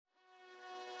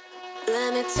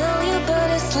Let me tell you about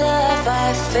this love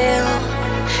I feel.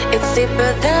 It's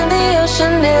deeper than the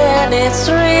ocean and it's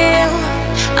real.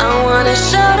 I wanna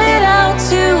shout it out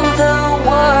to the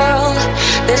world.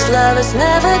 This love is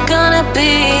never gonna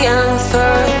be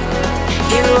unfurled.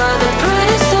 You are the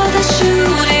brightest of the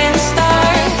shooting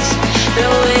stars. The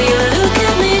way you look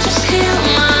at me just heal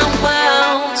my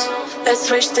wounds.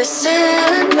 Let's reach the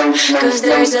ceiling, 'cause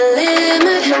there's a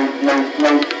limit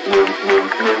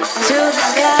to the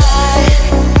sky.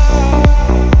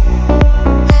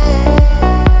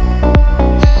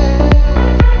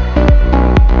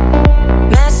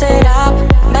 Mess it up,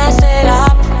 mess it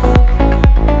up.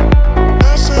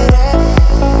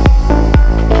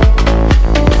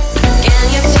 Can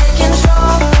you take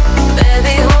control?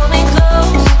 Baby, hold me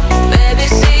close. Baby,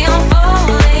 see I'm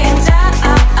falling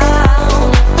down.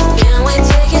 Can we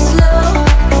take it slow?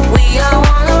 We are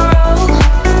on a roll.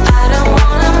 I don't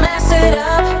wanna mess it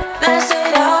up, mess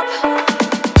it up.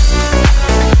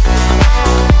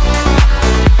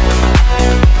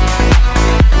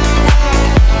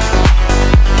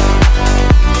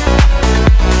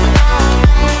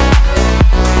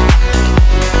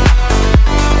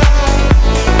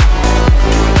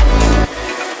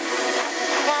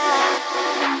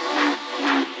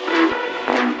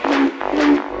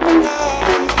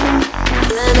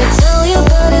 Let me tell you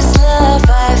about this love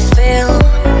I feel.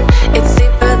 It's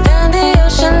deeper than the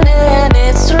ocean and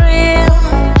it's real.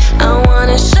 I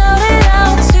wanna shout it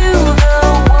out to the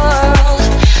world.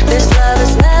 This love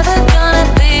is never gonna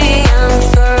be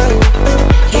unfurled.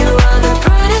 You are the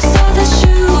brightest of the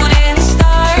shooting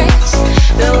stars.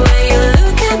 The way you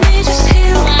look at me just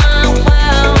heal my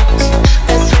wounds.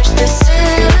 Let's reach the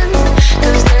ceiling,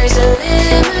 'cause there's a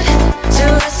limit to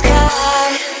the sky.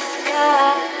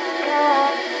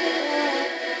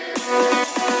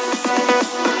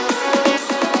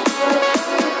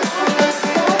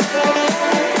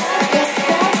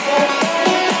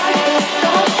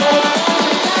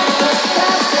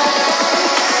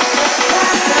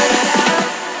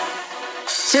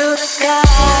 To the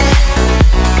sky.